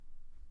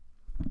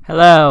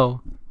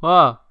Hello.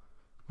 Whoa.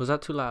 Was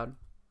that too loud?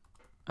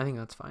 I think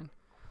that's fine.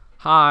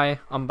 Hi,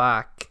 I'm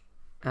back.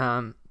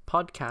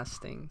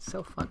 Podcasting.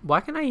 So fun.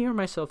 Why can I hear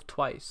myself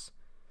twice?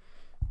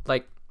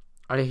 Like,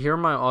 I hear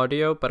my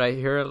audio, but I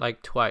hear it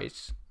like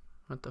twice.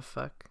 What the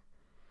fuck?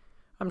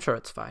 I'm sure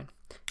it's fine.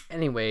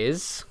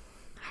 Anyways,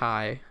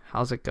 hi.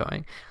 How's it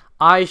going?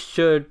 I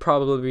should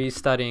probably be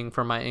studying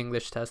for my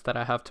English test that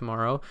I have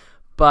tomorrow.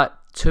 But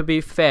to be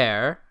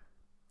fair,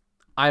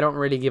 I don't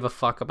really give a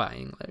fuck about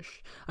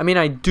English. I mean,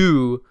 I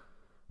do,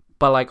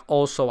 but like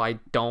also I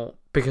don't,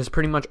 because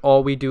pretty much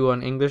all we do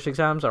on English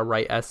exams are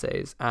write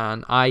essays,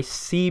 and I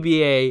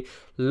CBA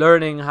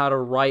learning how to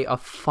write a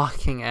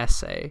fucking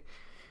essay.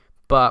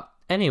 But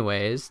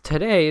anyways,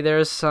 today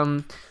there's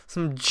some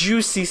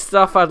juicy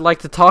stuff I'd like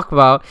to talk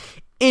about.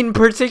 In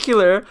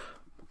particular,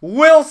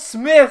 Will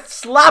Smith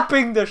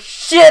slapping the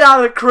shit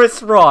out of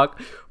Chris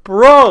Rock.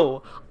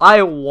 Bro,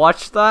 I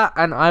watched that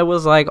and I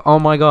was like, oh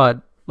my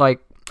god, like,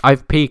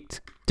 I've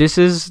peaked. This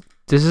is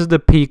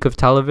the peak of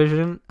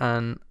television,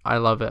 and I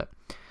love it.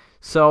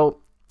 So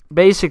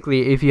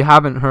basically, if you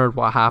haven't heard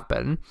what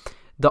happened,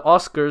 the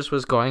Oscars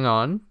was going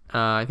on.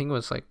 I think it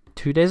was like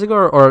 2 days ago,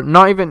 or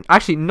not even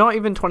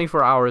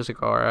 24 hours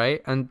ago,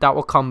 right? And that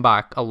will come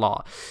back a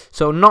lot.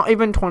 So not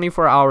even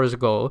 24 hours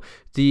ago,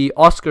 the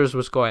Oscars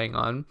was going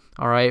on.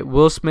 All right,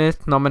 Will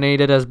Smith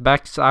nominated as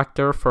Best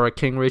Actor for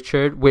King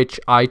Richard, which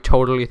I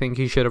totally think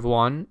he should have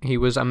won. He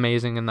was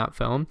amazing in that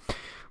film.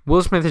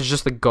 Will Smith is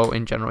just a GOAT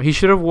in general. He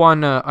should have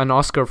won an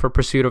Oscar for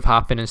Pursuit of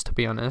Happiness, to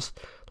be honest.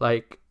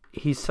 Like,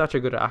 he's such a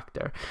good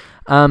actor.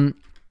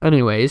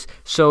 Anyways,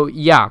 so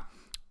yeah,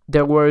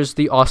 there was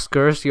the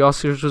Oscars. The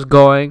Oscars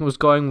was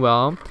going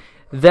well.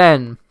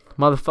 Then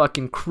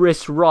motherfucking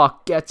Chris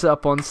Rock gets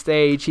up on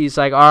stage. He's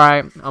like, all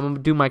right, I'm gonna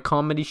do my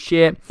comedy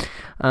shit.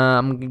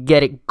 I'm gonna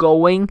get it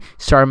going.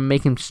 Started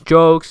making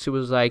jokes. It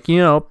was like,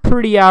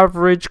 pretty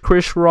average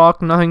Chris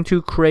Rock, nothing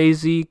too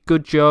crazy.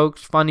 Good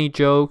jokes, funny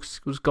jokes.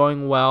 It was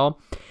going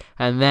well.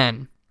 And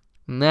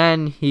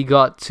then he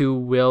got to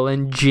Will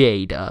and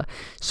Jada.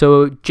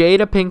 So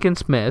Jada Pinkett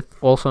Smith,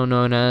 also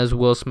known as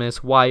Will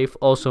Smith's wife,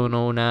 also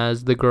known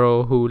as the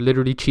girl who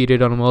literally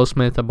cheated on Will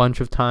Smith a bunch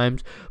of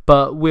times,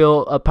 but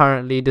Will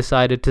apparently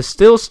decided to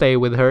still stay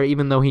with her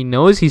even though he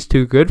knows he's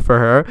too good for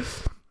her.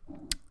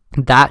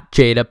 That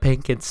Jada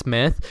Pinkett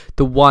Smith,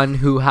 the one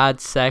who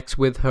had sex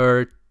with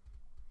her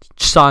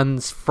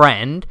son's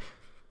friend.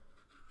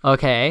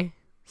 Okay,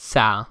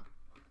 Sal.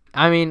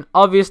 I mean,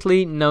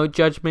 obviously, no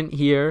judgment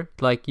here.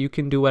 Like, you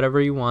can do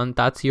whatever you want.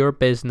 That's your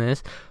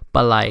business.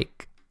 But,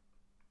 like,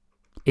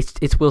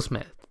 it's Will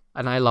Smith.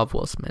 And I love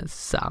Will Smith.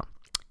 So,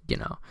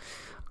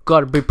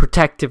 gotta be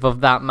protective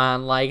of that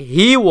man like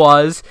he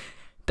was.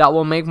 That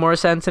will make more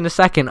sense in a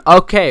second.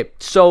 Okay,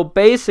 so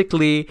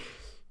basically,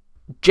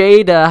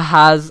 Jada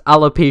has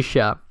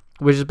alopecia,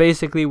 which is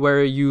basically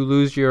where you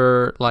lose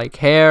your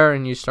hair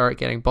and you start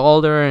getting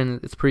balder,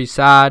 and it's pretty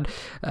sad.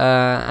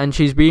 And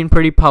she's been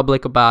pretty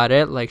public about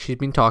it. Like, she's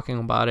been talking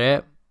about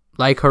it,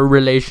 like her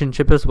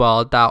relationship as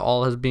well. That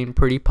all has been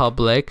pretty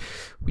public,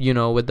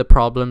 with the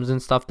problems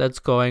and stuff that's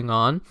going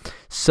on.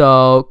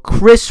 So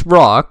Chris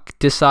Rock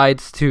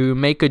decides to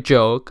make a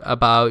joke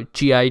about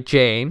G.I.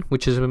 Jane,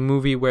 which is a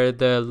movie where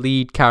the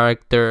lead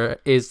character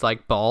is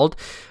bald.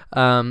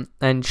 And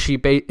he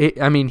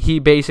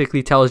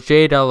basically tells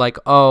Jada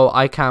oh,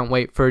 I can't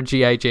wait for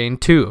G.I. Jane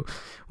 2,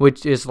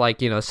 which is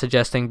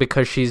suggesting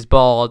because she's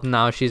bald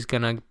now she's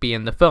gonna be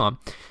in the film.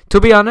 To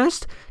be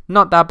honest,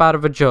 not that bad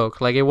of a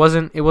joke. It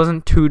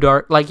wasn't too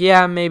dark.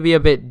 Yeah, maybe a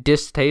bit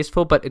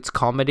distasteful, but it's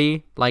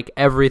comedy.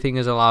 Everything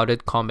is allowed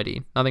at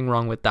comedy. Nothing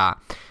wrong with that.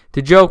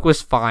 The joke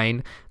was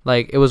fine.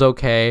 It was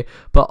okay.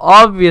 But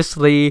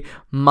obviously,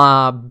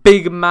 my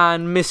big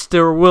man,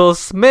 Mr. Will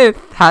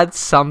Smith, had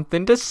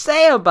something to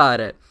say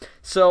about it.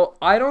 So,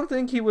 I don't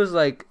think he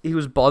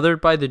was bothered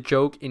by the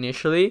joke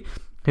initially.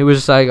 He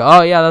was just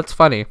oh yeah, that's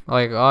funny. Oh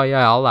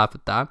yeah, I'll laugh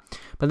at that.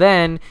 But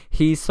then,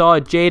 he saw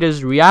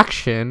Jada's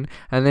reaction,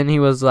 and then he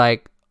was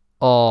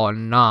oh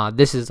nah,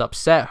 this has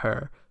upset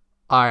her.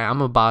 Alright,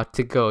 I'm about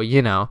to go,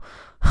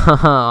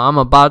 I'm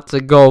about to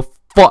go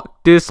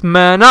fuck this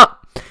man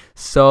up.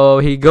 So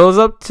he goes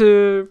up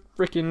to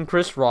freaking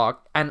Chris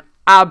Rock and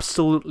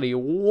absolutely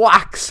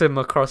whacks him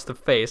across the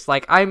face. I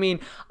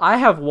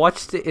have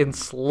watched it in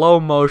slow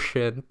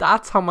motion.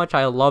 That's how much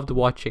I loved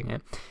watching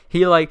it.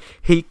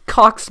 He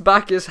cocks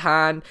back his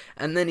hand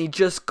and then he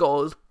just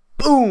goes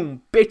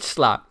boom, bitch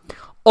slap.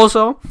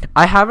 Also,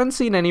 I haven't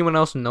seen anyone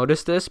else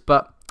notice this,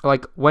 but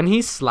when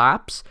he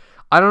slaps,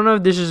 I don't know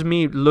if this is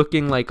me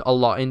looking a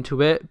lot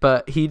into it,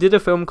 but he did a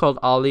film called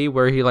Ali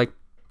where he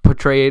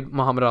portrayed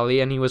Muhammad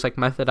Ali, and he was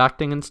method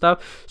acting and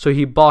stuff. So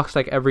he boxed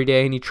every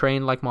day and he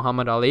trained like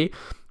Muhammad Ali.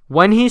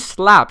 When he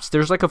slaps,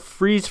 there's a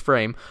freeze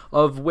frame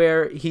of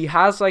where he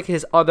has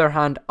his other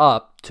hand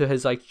up to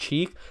his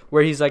cheek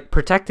where he's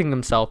protecting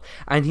himself,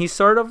 and he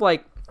sort of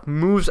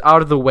moves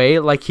out of the way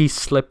like he's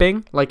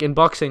slipping. In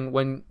boxing,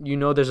 when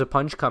there's a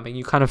punch coming,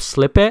 you kind of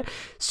slip it.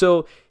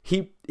 So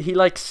he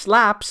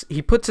slaps,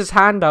 he puts his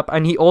hand up,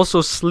 and he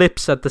also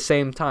slips at the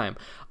same time.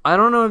 I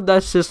don't know if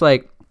that's just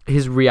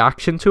his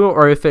reaction to it,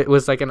 or if it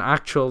was like an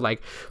actual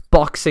like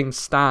boxing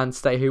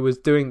stance that he was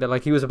doing, that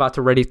like he was about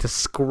to ready to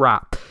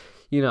scrap.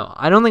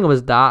 I don't think it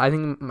was that. I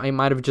think it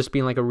might have just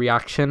been like a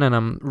reaction, and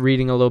I'm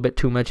reading a little bit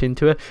too much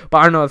into it. But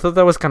I don't know. I thought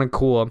that was kind of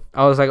cool.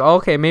 I was like,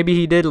 okay, maybe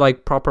he did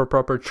like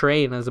proper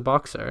train as a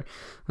boxer.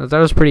 That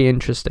was pretty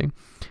interesting.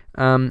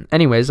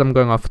 Anyways, I'm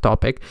going off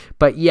topic.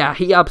 But yeah,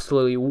 he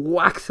absolutely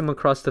whacks him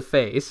across the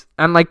face.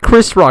 And like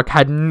Chris Rock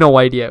had no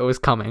idea it was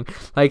coming.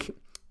 Like,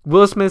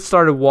 Will Smith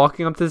started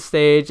walking up to the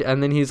stage,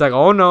 and then he's like,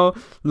 oh no,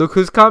 look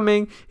who's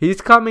coming.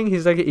 He's coming.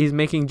 He's like, he's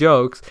making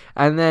jokes.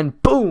 And then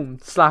boom,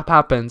 slap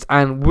happens.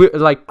 And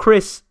like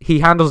Chris,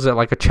 he handles it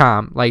like a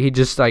champ. Like he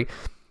just like,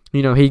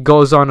 he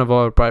goes on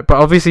about it. But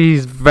obviously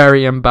he's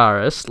very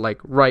embarrassed, like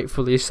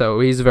rightfully so.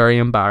 He's very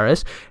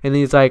embarrassed. And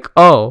he's like,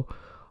 oh,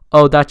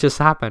 that just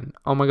happened.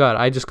 Oh my God,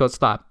 I just got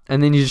slapped.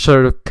 And then he just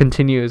sort of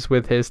continues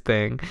with his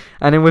thing.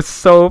 And it was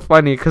so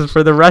funny because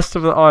for the rest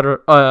of the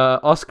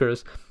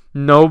Oscars,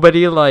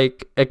 nobody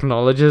like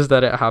acknowledges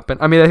that it happened.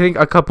 I mean, I think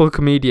a couple of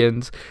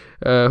comedians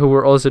who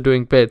were also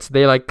doing bits,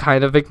 they like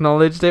kind of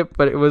acknowledged it,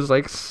 but it was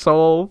like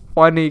so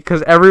funny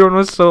because everyone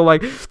was so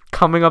like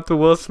coming up to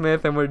Will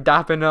Smith and we're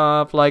dapping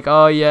up like,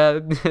 oh yeah,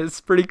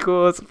 it's pretty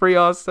cool, it's pretty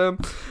awesome.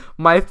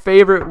 My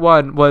favorite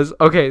one was,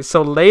 okay,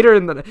 so later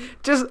in the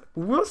just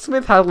Will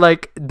Smith had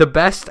like the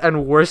best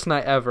and worst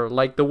night ever.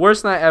 Like the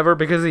worst night ever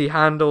because he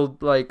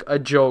handled like a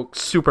joke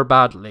super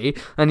badly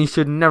and he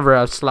should never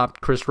have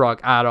slapped Chris Rock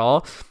at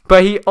all.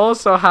 But he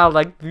also had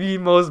like the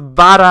most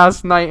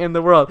badass night in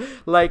the world.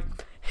 Like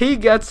he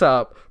gets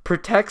up,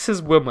 protects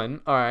his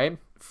woman, alright?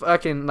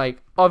 Fucking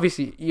like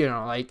obviously,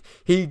 like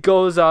he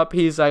goes up,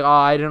 he's like, oh,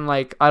 I don't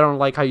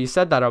like how you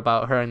said that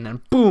about her, and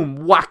then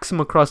boom, whacks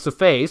him across the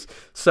face.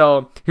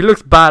 So he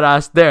looks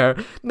badass there.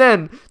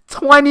 Then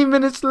 20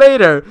 minutes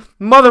later,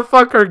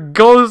 motherfucker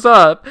goes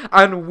up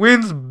and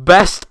wins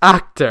Best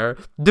Actor,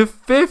 the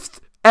 5th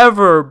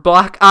ever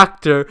black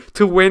actor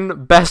to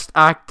win Best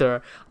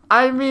Actor.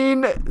 I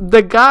mean,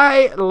 the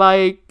guy,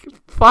 like,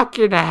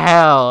 fucking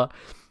hell.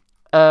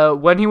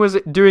 When he was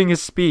doing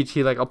his speech,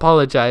 he like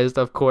apologized,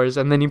 of course,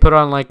 and then he put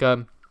on like I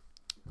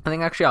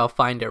think actually I'll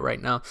find it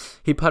right now.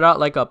 He put out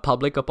like a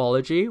public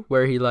apology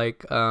where he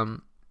like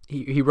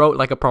he wrote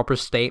like a proper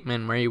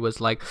statement where he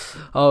was like,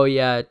 oh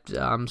yeah,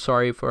 I'm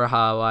sorry for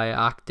how I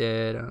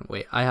acted.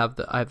 Wait, I have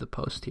the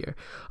post here.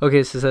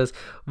 Okay, so it says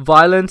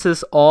violence in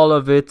all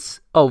of its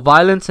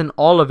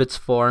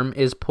form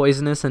is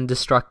poisonous and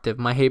destructive.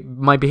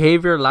 My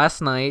behavior at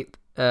last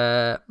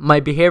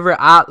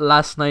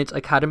night's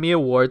Academy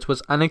Awards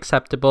was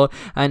unacceptable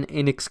and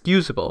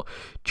inexcusable.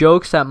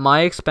 Jokes at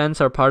my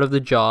expense are part of the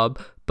job,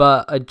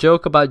 but a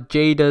joke about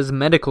Jada's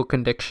medical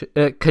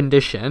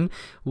condition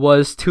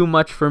was too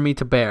much for me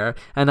to bear,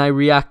 and I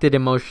reacted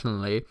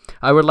emotionally.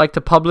 I would like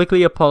to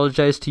publicly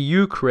apologize to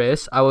you,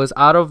 Chris. I was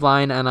out of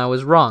line and I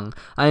was wrong.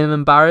 I am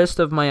embarrassed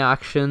of my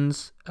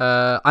actions.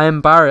 I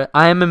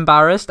am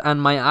embarrassed,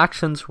 and my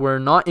actions were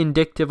not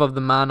indicative of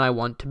the man I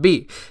want to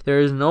be. There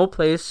is no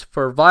place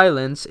for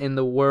violence in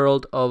the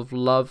world of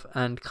love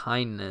and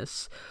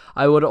kindness.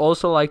 I would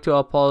also like to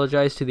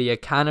apologize to the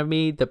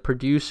Academy, the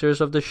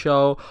producers of the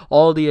show,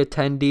 all the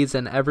attendees,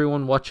 and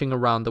everyone watching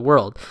around the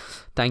world.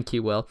 Thank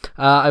you, Will.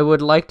 I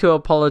would like to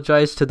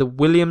apologize to the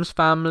Williams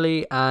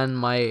family and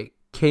my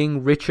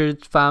King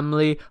Richard's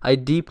family. I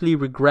deeply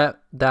regret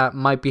that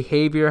my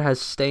behavior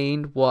has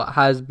stained what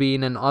has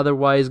been an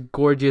otherwise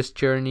gorgeous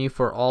journey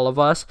for all of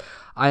us.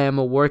 I am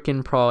a work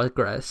in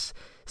progress.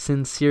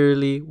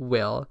 Sincerely,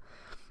 Will.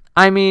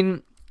 I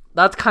mean,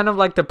 that's kind of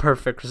like the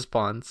perfect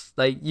response.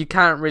 Like, you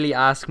can't really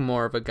ask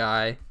more of a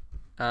guy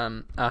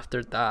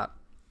after that.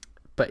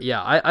 But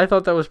yeah, I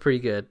thought that was pretty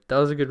good. That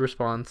was a good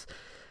response.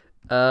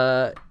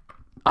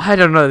 I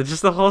don't know,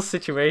 just the whole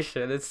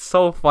situation, it's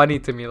so funny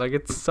to me, like,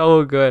 it's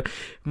so good.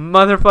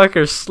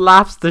 Motherfucker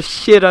slaps the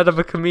shit out of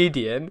a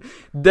comedian,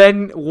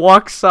 then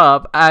walks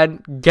up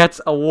and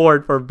gets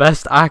award for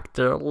Best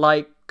Actor.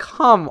 Like,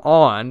 come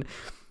on.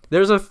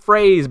 There's a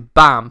phrase,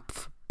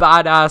 BAMF,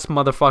 badass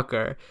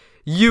motherfucker.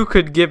 You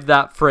could give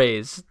that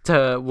phrase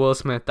to Will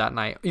Smith that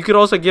night. You could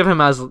also give him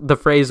as the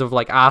phrase of,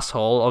 like,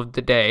 asshole of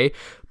the day,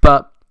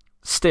 but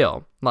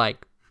still,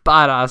 like,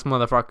 badass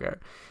motherfucker.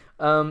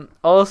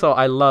 Also,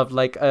 I loved,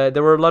 like,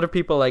 there were a lot of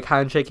people, like,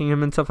 handshaking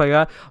him and stuff like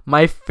that.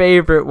 My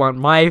favorite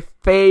one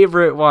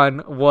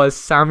was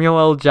Samuel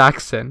L.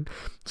 Jackson.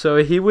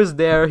 So he was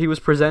there, he was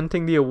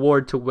presenting the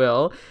award to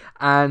Will,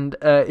 and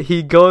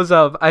he goes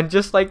up, and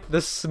just, like,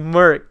 the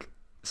smirk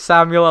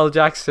Samuel L.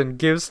 Jackson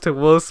gives to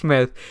Will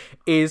Smith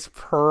is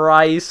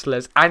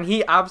priceless. And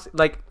he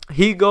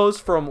goes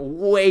from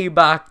way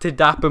back to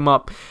dap him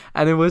up,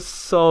 and it was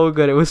so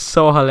good. It was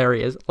so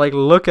hilarious. Like,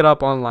 look it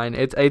up online.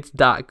 It's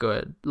that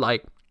good.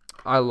 Like,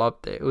 I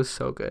loved it. It was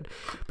so good.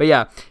 But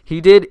yeah,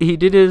 he did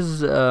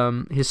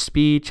his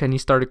speech, and he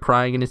started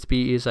crying in his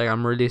speech. He's like,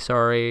 I'm really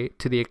sorry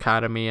to the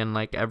Academy and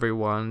like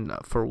everyone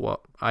for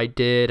what I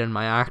did and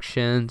my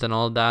actions and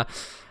all that.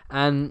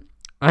 And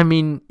I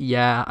mean,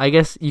 yeah, I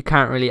guess you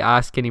can't really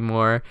ask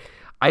anymore.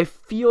 I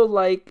feel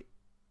like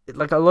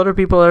like a lot of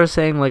people are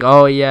saying like,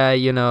 oh yeah,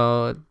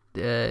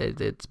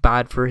 it's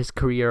bad for his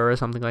career or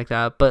something like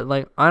that, but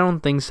like I don't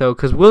think so,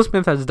 because Will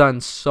Smith has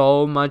done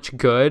so much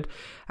good,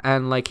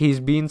 and like he's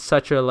been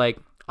such a like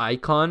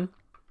icon.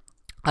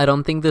 I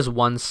don't think this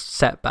one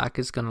setback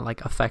is gonna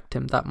like affect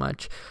him that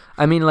much.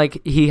 I mean,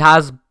 like he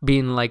has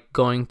been like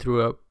going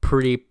through a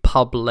pretty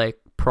public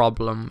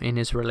problem in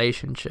his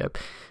relationship,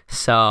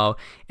 so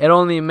it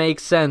only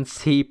makes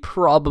sense he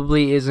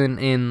probably isn't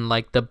in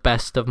like the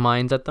best of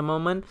minds at the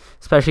moment,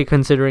 especially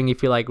considering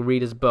if you like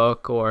read his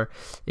book, or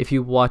if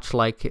you watch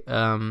like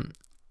some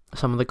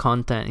of the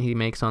content he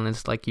makes on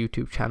his like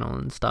YouTube channel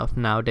and stuff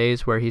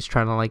nowadays, where he's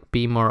trying to like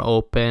be more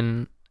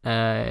open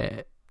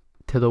to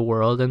the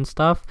world and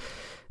stuff.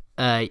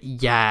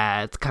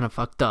 Yeah, it's kind of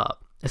fucked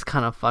up.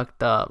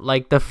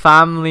 Like the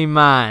Family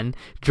Man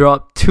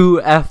dropped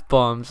 2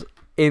 F-bombs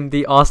in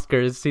the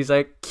Oscars. He's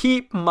like,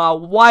 keep my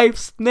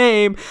wife's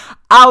name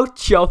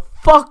out your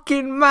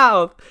fucking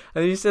mouth.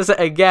 And he says it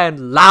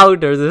again,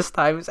 louder this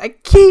time. He's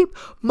like, keep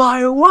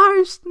my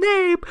wife's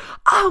name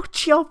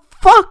out your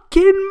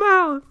fucking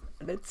mouth.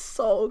 And it's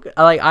so good.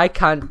 Like, I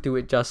can't do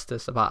it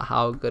justice about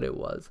how good it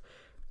was.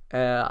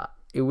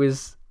 It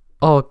was,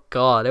 oh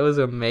god, it was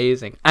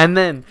amazing. And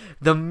then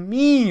the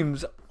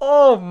memes,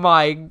 oh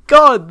my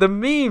god, the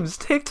memes.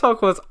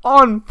 TikTok was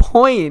on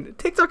point.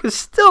 TikTok is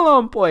still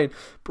on point.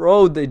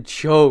 Bro, the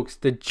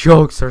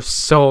jokes are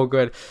so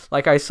good.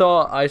 Like I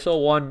saw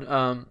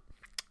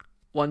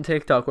one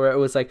TikTok where it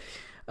was like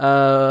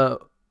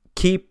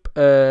keep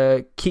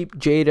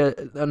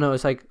Jada, no,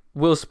 it's like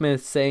Will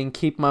Smith saying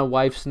keep my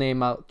wife's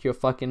name out your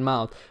fucking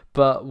mouth,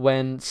 but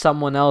when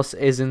someone else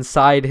is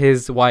inside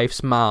his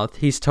wife's mouth,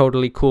 he's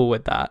totally cool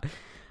with that.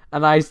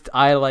 And I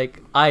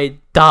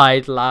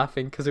died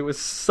laughing because it was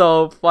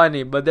so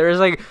funny. But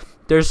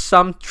there's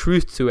some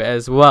truth to it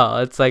as well.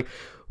 It's like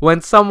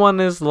when someone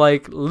is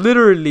like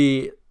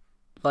literally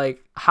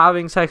like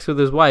having sex with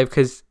his wife,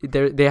 because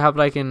they have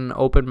like an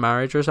open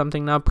marriage or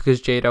something now,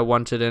 because Jada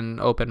wanted an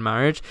open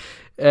marriage.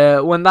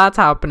 When that's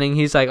happening,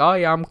 he's like, oh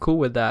yeah, I'm cool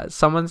with that.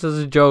 Someone says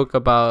a joke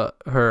about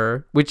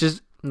her, which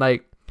is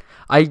like,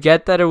 I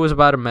get that it was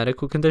about a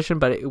medical condition,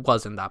 but it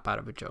wasn't that bad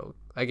of a joke.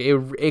 Like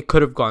it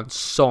could have gone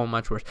so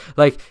much worse.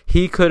 Like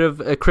he could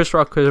have, Chris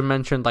Rock could have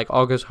mentioned like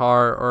August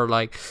Hart, or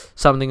like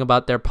something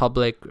about their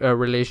public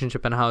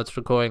relationship and how it's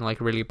going like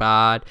really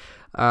bad.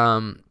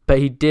 But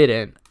he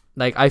didn't.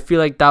 Like I feel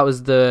like that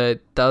was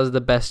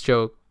the best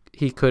joke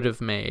he could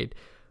have made.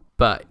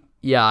 But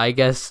yeah, I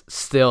guess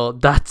still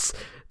that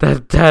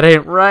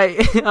ain't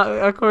right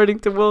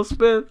according to Will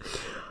Smith.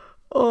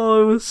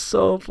 Oh, it was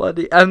so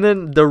funny. And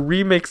then the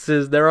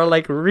remixes, there are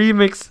like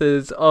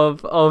remixes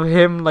of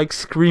him like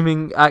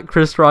screaming at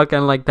Chris Rock,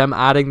 and like them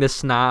adding the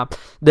slap,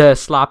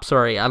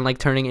 and like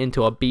turning it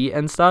into a beat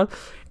and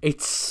stuff.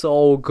 It's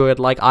so good.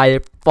 Like I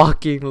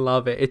fucking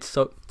love it. It's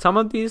so, some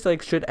of these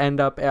like should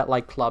end up at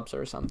like clubs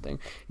or something.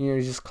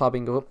 You're just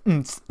clubbing, go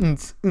and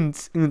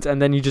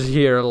then you just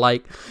hear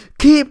like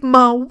keep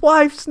my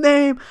wife's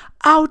name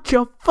out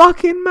your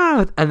fucking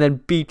mouth, and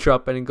then beat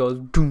drop, and it goes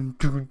doom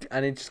doom,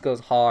 and it just goes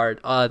hard.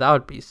 That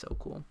would be so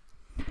cool.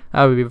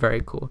 That would be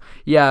very cool.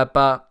 Yeah,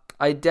 but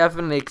I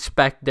definitely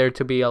expect there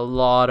to be a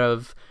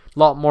lot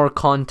more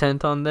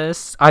content on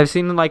this. I've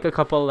seen like a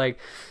couple like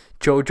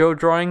JoJo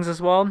drawings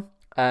as well.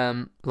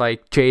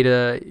 Like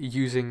Jada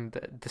using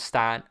the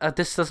stand.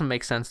 This doesn't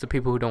make sense to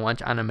people who don't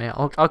watch anime.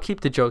 I'll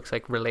keep the jokes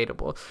like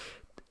relatable.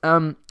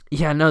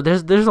 Yeah, no,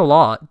 there's a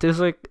lot. There's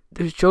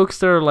jokes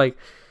that are like,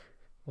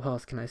 what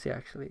else can I say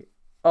actually?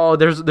 Oh,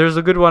 there's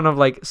a good one of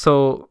like,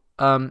 so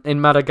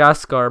in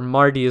Madagascar,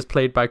 Marty is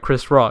played by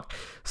Chris Rock.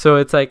 So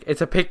it's like,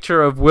 it's a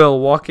picture of Will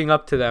walking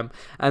up to them,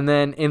 and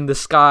then in the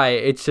sky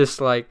it's just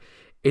like,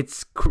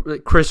 it's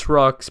Chris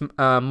Rock's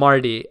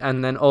Marty,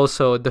 and then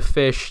also the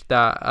fish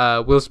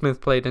that Will Smith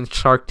played in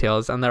Shark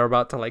Tales, and they're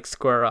about to like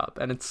square up,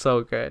 and it's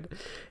so good.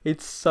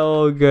 It's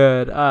so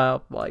good.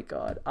 Oh my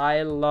god,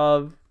 I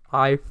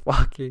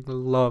fucking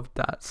love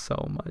that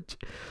so much.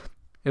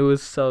 It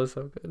was so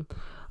good.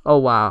 Oh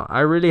wow,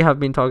 I really have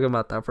been talking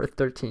about that for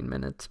 13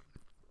 minutes.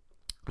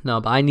 No,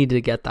 but I needed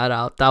to get that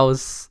out.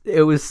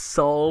 It was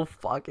so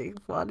fucking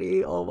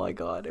funny. Oh my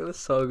god, it was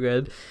so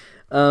good.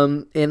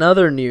 In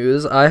other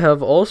news, I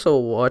have also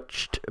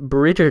watched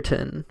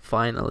Bridgeton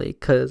finally,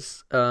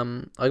 because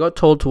I got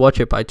told to watch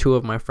it by 2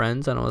 of my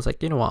friends, and I was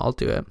like, you know what, I'll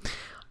do it.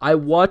 I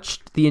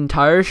watched the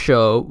entire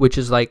show, which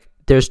is like,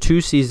 there's 2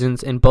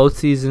 seasons. In both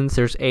seasons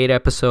there's 8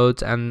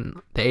 episodes,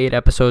 and the 8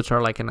 episodes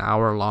are like an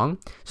hour long,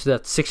 so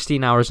that's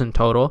 16 hours in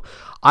total.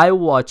 I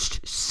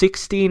watched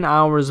 16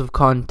 hours of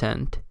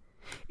content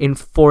in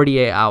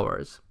 48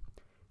 hours.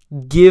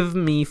 Give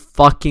me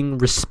fucking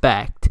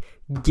respect.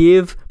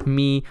 Give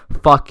me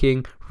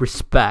fucking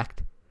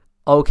respect.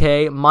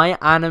 Okay, my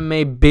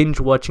anime binge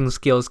watching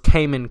skills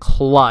came in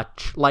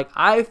clutch. Like,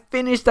 I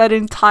finished that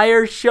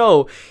entire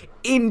show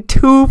in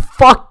 2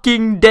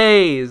 fucking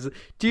days.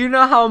 Do you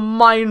know how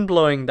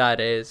mind-blowing that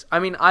is? I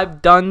mean,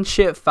 I've done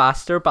shit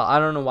faster, but I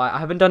don't know why. I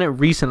haven't done it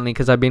recently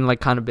because I've been like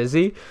kind of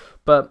busy.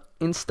 But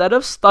instead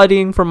of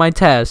studying for my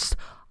test,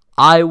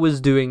 I was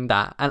doing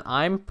that, and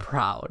I'm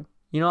proud.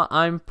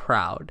 I'm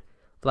proud.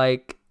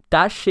 Like,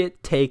 that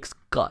shit takes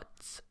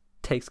guts.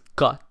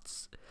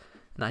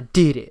 And I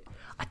did it,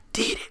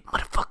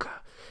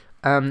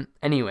 motherfucker.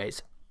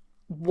 Anyways,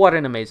 what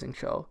an amazing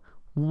show.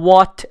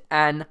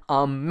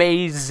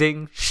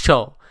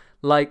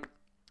 Like,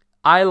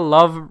 I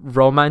love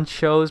romance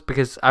shows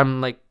because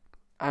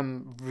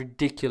I'm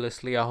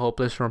ridiculously a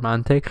hopeless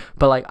romantic,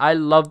 but like, I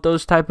love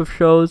those type of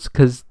shows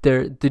because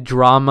they're the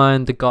drama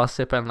and the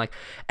gossip, and like,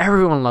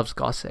 everyone loves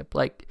gossip.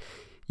 Like,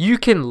 you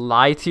can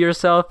lie to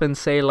yourself and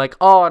say like,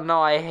 oh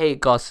no, I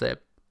hate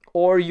gossip,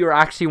 or you're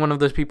actually one of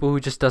those people who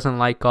just doesn't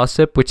like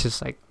gossip, which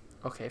is like,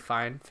 okay,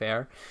 fine,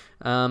 fair.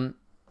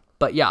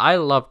 But yeah, I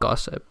love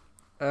gossip.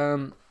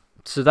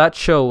 So that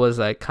show was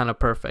like kind of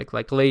perfect.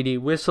 Like, Lady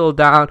Whistle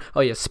Down.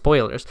 Oh yeah,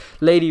 spoilers.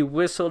 Lady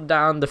Whistle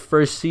Down, the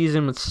first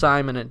season with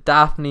Simon and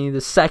Daphne.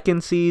 The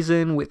second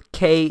season with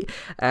Kate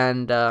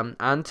and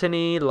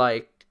Anthony.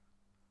 Like,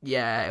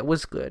 yeah, it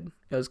was good.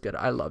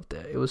 I loved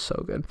it. It was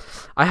so good.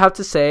 I have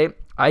to say,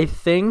 I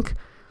think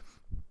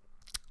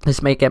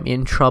this may get me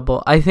in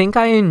trouble. I think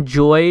I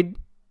enjoyed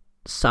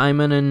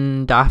Simon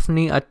and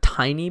Daphne a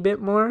tiny bit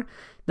more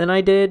than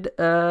I did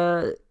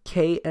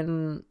Kate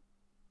and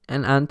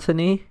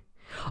Anthony.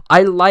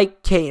 I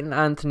like Kate and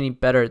Anthony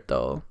better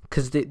though,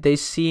 because they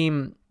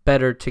seem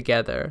better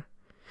together.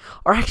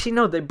 Or actually,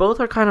 no, they both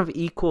are kind of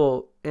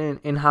equal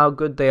in how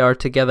good they are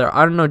together.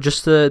 I don't know,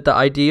 just the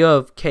idea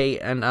of Kate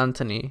and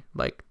Anthony,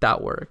 like,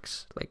 that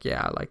works. Like,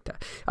 yeah, I like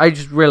that. I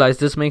just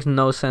realized this makes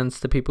no sense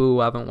to people who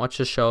haven't watched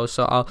the show,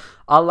 so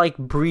I'll like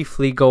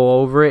briefly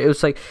go over it. It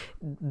was like,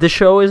 the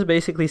show is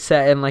basically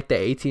set in like the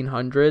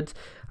 1800s,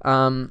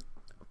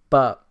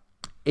 but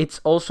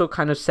it's also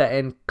kind of set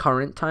in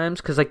current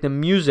times, because like the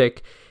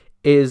music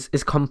is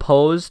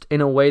composed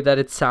in a way that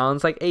it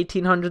sounds like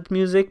 1800s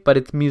music, but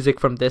it's music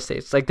from this age.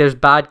 It's like, there's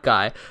Bad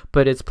Guy,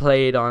 but it's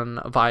played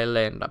on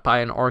violin by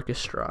an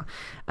orchestra.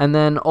 And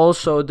then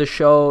also the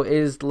show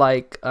is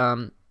like,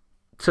 so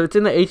it's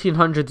in the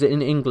 1800s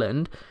in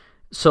England,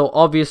 so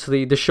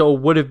obviously the show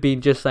would have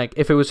been just like,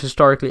 if it was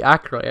historically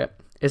accurate,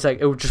 it's like,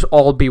 it would just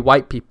all be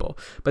white people.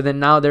 But then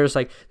now there's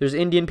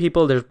Indian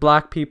people, there's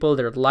black people,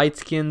 there's light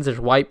skins, there's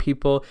white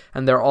people,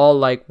 and they're all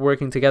like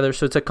working together.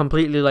 So it's a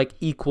completely like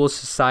equal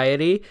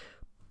society.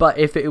 But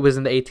if it was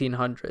in the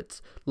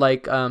 1800s,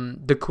 like,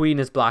 the queen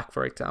is black,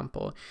 for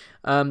example.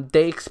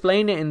 They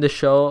explain it in the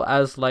show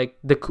as like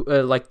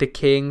the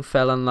king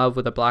fell in love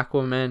with a black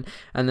woman,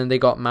 and then they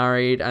got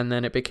married, and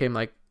then it became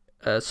like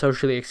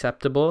socially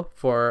acceptable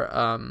for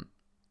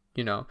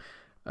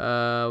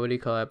what do you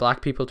call it,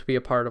 black people to be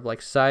a part of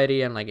like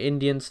society, and like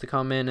Indians to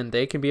come in and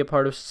they can be a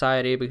part of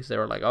society, because they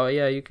were like, oh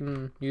yeah, you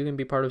can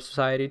be part of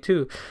society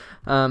too.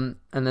 And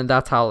then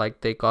that's how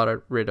like they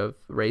got rid of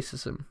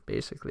racism,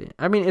 basically.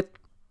 I mean,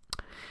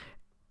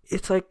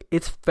 it's like,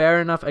 it's fair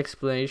enough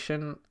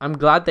explanation. I'm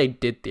glad they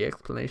did the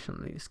explanation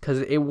at least, because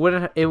it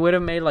would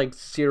have made like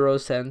zero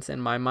sense in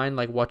my mind.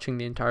 Like, watching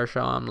the entire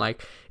show, I'm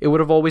like, it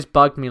would have always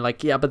bugged me,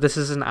 like, yeah, but this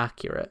isn't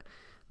accurate.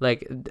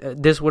 Like,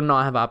 this would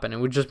not have happened. It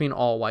would just been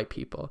all white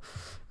people.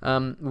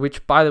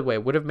 Which, by the way,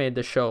 would have made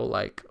the show,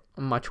 like,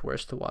 much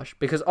worse to watch.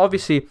 Because,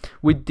 obviously,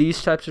 with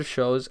these types of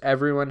shows,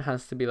 everyone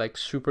has to be, like,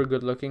 super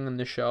good looking in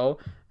the show.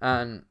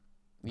 And,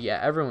 yeah,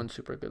 everyone's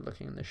super good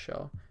looking in this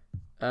show.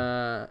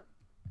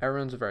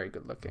 Everyone's very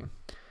good looking.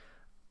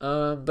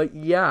 But,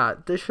 yeah,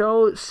 the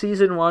show,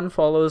 season 1,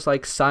 follows,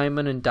 like,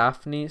 Simon and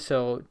Daphne.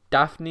 So,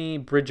 Daphne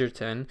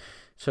Bridgerton.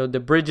 So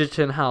the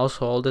Bridgeton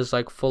household is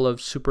like full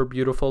of super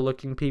beautiful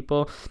looking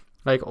people.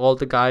 Like, all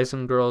the guys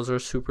and girls are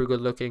super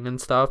good looking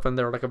and stuff, and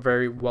they're like a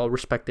very well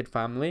respected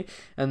family.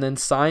 And then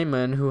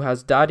Simon, who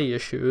has daddy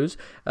issues,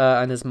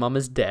 and his mom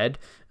is dead,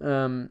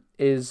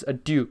 is a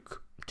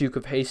Duke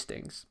of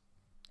Hastings.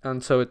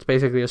 And so it's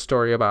basically a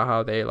story about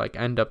how they like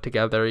end up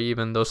together,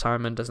 even though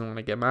Simon doesn't want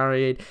to get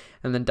married.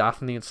 And then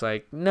Daphne, it's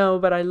like, no,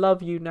 but I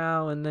love you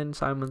now. And then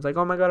Simon's like,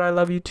 oh my God, I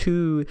love you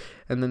too.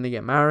 And then they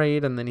get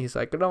married, and then he's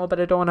like, no, but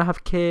I don't want to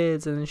have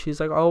kids. And then she's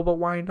like, oh, but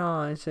why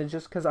not? I said,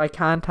 just because I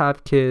can't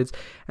have kids.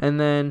 And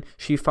then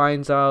she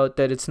finds out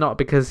that it's not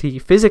because he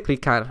physically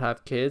can't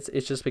have kids,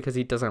 it's just because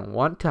he doesn't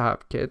want to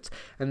have kids.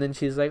 And then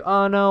she's like,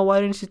 oh no,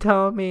 why didn't you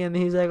tell me? And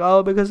he's like,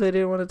 oh, because I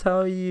didn't want to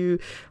tell you.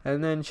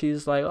 And then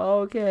she's like, oh,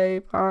 okay,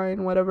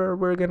 fine, whatever,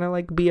 we're gonna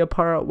like be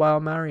apart while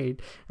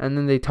married. And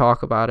then they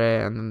talk about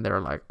it, and then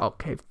they're like,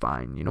 okay,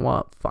 fine, you know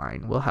what,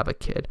 fine, we'll have a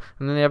kid.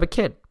 And then they have a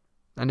kid,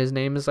 and his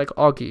name is like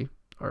Augie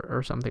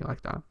or something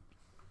like that.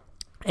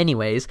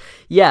 Anyways,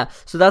 yeah,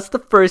 so that's the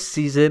first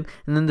season.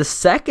 And then the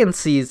second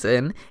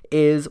season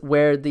is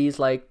where these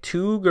like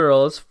two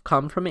girls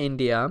come from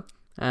India,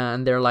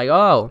 and they're like,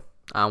 oh,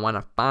 I want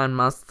to find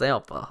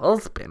myself a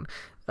husband.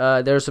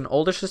 There's an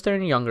older sister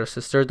and a younger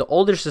sister. The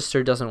older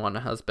sister doesn't want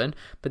a husband,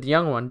 but the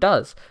younger one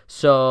does.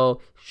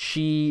 So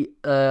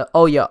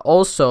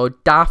Also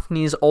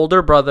Daphne's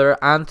older brother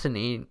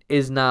Anthony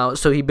is now,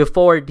 so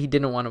before he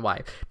didn't want a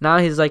wife. Now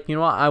he's like, you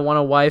know what, I want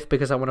a wife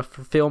because I want to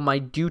fulfill my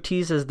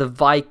duties as the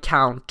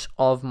viscount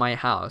of my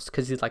house,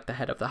 because he's like the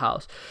head of the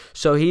house.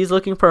 So he's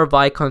looking for a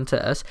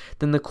viscountess.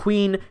 Then the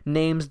queen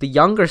names the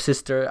younger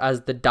sister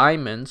as the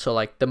diamond, so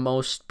like the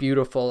most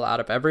beautiful out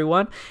of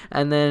everyone.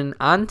 And then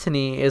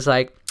Anthony is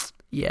like,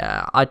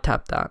 yeah, I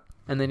tap that.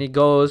 And then he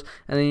goes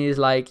and then he's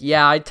like,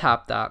 yeah, I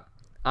tap that.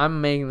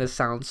 I'm making this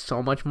sound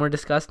so much more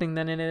disgusting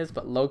than it is,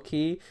 but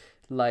low-key,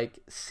 like,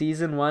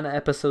 season 1,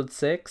 episode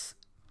 6,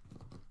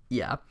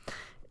 yeah.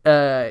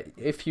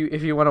 If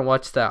you want to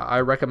watch that,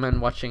 I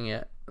recommend watching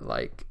it,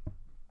 like,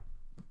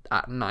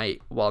 at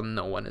night while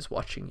no one is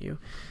watching you.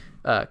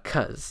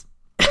 'Cause,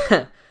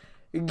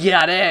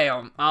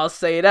 goddamn, I'll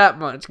say that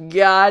much,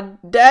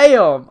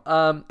 goddamn.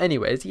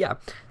 Anyways, yeah,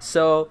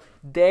 so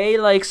they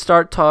like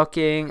start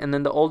talking, and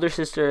then the older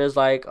sister is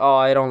like, oh,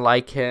 I don't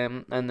like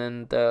him, and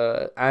then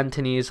the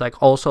Anthony is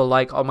like also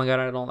like, oh my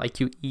god, I don't like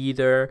you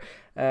either.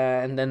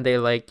 And then they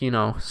like, you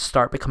know,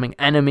 start becoming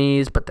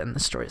enemies, but then the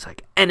story is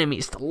like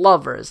enemies to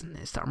lovers, and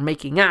they start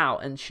making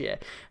out and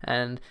shit.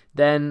 And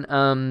then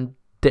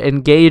the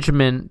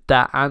engagement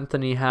that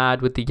Anthony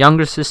had with the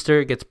younger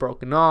sister gets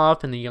broken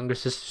off, and the younger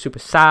sister's super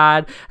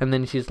sad, and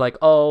then she's like,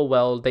 oh,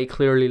 well, they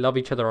clearly love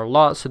each other a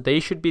lot, so they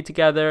should be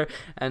together.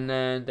 And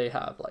then they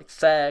have like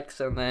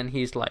sex, and then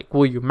he's like,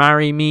 will you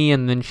marry me?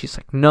 And then she's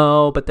like,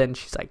 no, but then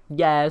she's like,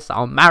 yes,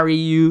 I'll marry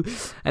you.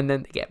 And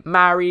then they get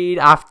married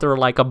after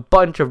like a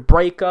bunch of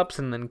breakups,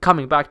 and then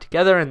coming back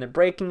together, and then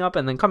breaking up,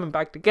 and then coming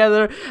back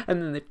together,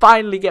 and then they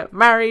finally get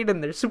married,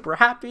 and they're super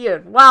happy,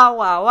 and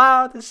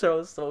wow, this show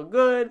is so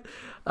good.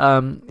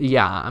 I'm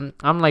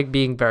like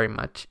being very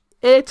much,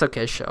 it's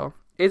okay show.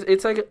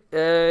 It's like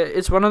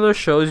it's one of those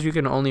shows you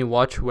can only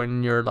watch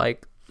when you're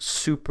like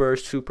super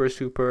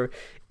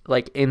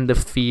like in the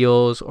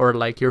feels, or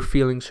like you're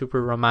feeling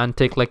super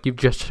romantic, like you've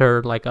just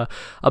heard like a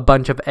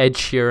bunch of Ed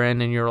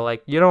Sheeran, and you're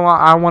like, you know what,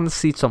 I want to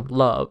see some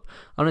love.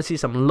 I want to see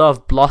some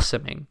love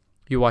blossoming.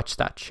 You watch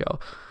that show.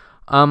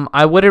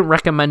 I wouldn't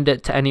recommend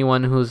it to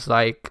anyone who's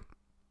like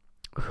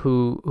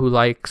who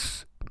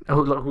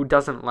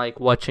doesn't like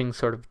watching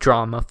sort of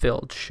drama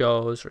filled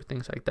shows or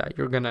things like that.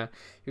 You're gonna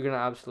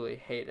absolutely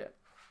hate it.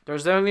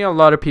 There's definitely a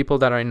lot of people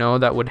that I know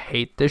that would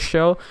hate this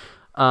show.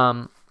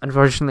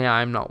 Unfortunately,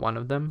 I'm not one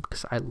of them,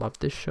 because I love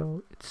this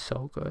show. It's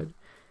so good.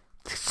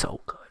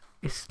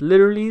 It's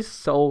literally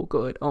so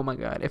good. Oh my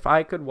god, if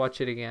I could watch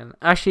it again.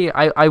 Actually,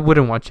 I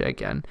wouldn't watch it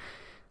again.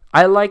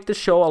 I like the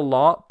show a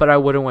lot, but I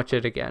wouldn't watch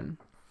it again.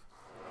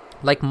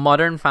 Like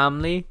Modern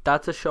Family,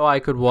 that's a show I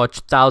could watch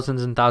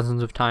thousands and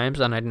thousands of times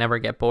and I'd never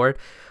get bored.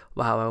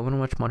 Wow, I want to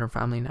watch Modern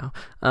Family now.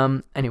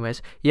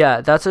 Anyways, yeah,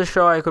 that's a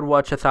show I could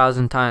watch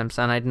 1,000 times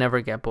and I'd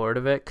never get bored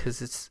of it,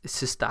 because it's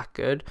just that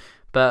good.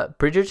 But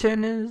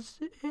Bridgerton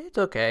it's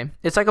okay.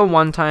 It's like a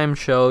one-time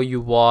show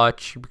you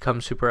watch, you become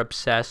super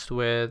obsessed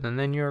with, and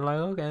then you're like,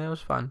 okay, that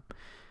was fun.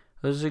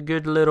 It was a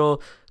good little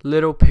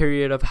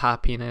period of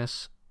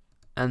happiness,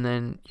 and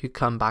then you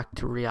come back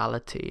to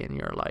reality and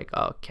you're like,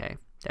 okay,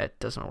 it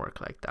doesn't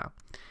work like that.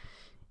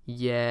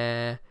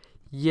 Yeah,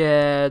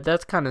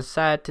 that's kind of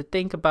sad to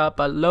think about,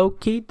 but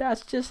low-key,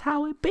 that's just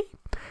how it be.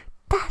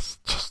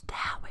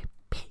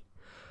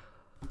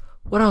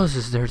 What else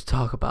is there to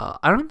talk about?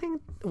 I don't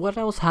think, what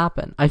else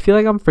happened? I feel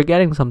like I'm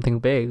forgetting something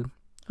big.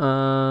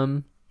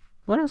 What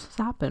else has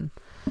happened?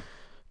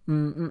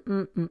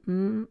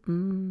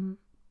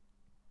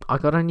 I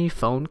got a new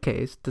phone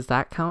case. Does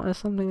that count as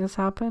something that's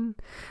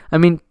happened? I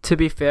mean, to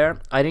be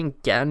fair, I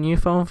didn't get a new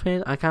phone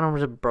case. I kind of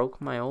just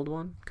broke my old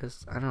one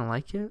because I don't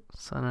like it.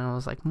 So then I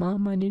was like,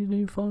 Mom, I need a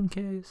new phone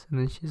case. And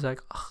then she's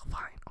like, oh,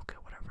 fine. Okay,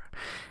 whatever.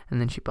 And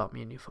then she bought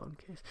me a new phone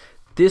case.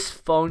 This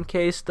phone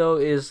case, though,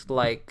 is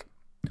like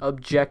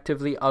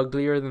objectively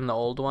uglier than the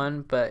old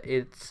one, but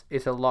it's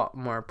a lot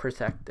more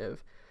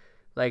protective.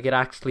 Like, it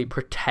actually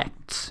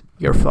protects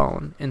your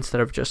phone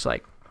instead of just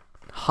like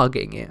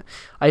hugging it.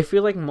 I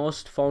feel like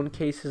most phone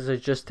cases are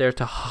just there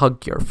to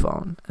hug your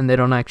phone and they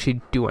don't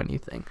actually do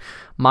anything.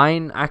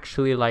 Mine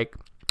actually like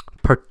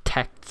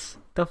protects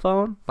the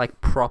phone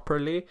like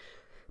properly,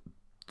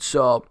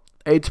 so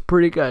it's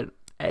pretty good.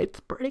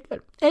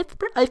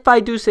 If I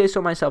do say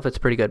so myself, it's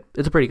pretty good.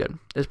 It's pretty good.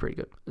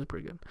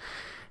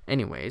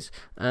 Anyways,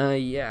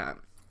 yeah,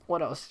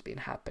 what else has been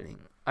happening?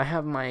 I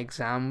have my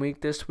exam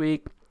week this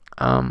week.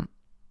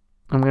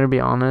 I'm gonna be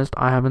honest,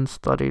 I haven't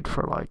studied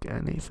for like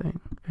anything,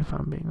 if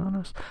I'm being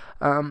honest.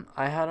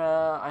 I had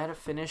a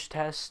Finnish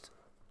test.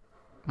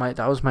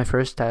 That was my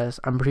first test.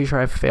 I'm pretty sure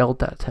I failed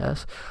that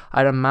test. I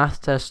had a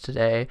math test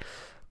today.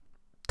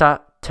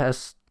 That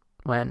test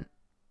went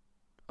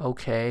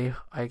okay,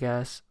 I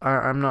guess.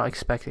 I'm not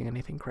expecting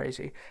anything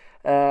crazy.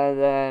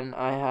 Then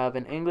I have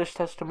an English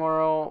test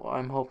tomorrow.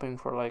 I'm hoping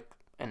for like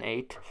an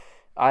 8.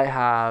 I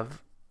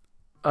have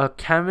a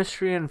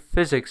chemistry and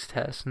physics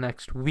test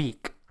next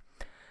week.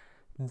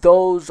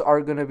 Those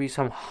are going to be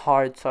some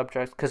hard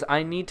subjects because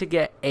I need to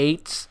get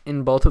 8s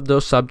in both of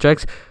those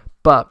subjects.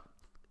 But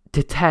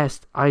the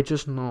test, I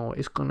just know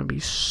it's gonna be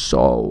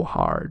so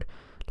hard.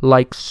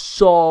 Like,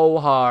 so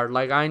hard.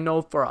 Like, I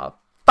know for a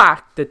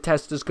fact the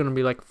test is gonna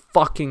be, like,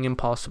 fucking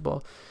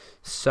impossible.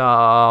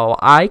 So,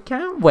 I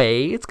can't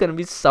wait. It's gonna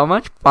be so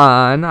much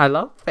fun. I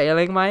love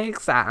failing my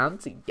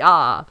exams.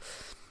 Yeah.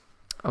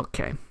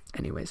 Okay.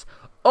 Anyways.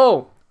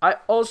 Oh, I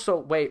also,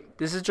 wait,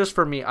 this is just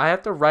for me. I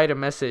have to write a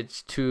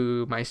message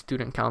to my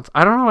student counselor.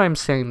 I don't know why I'm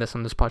saying this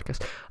on this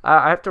podcast.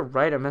 I have to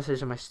write a message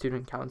to my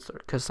student counselor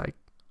because, like,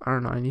 I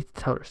don't know, I need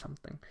to tell her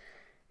something.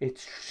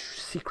 It's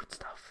secret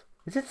stuff.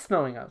 Is it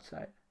snowing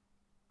outside?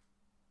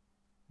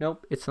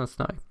 Nope, it's not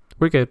snowing.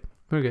 We're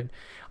good.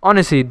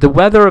 Honestly, the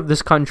weather of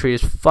this country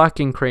is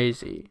fucking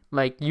crazy.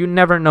 Like, you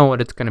never know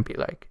what it's gonna be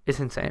like. It's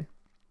insane.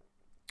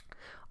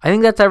 I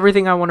think that's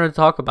everything I wanted to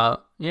talk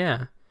about.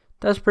 Yeah.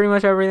 That's pretty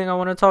much everything I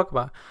want to talk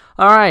about.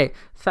 Alright,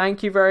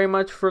 thank you very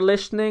much for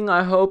listening.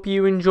 I hope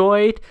you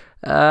enjoyed.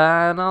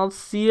 And I'll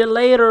see you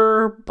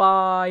later.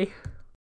 Bye.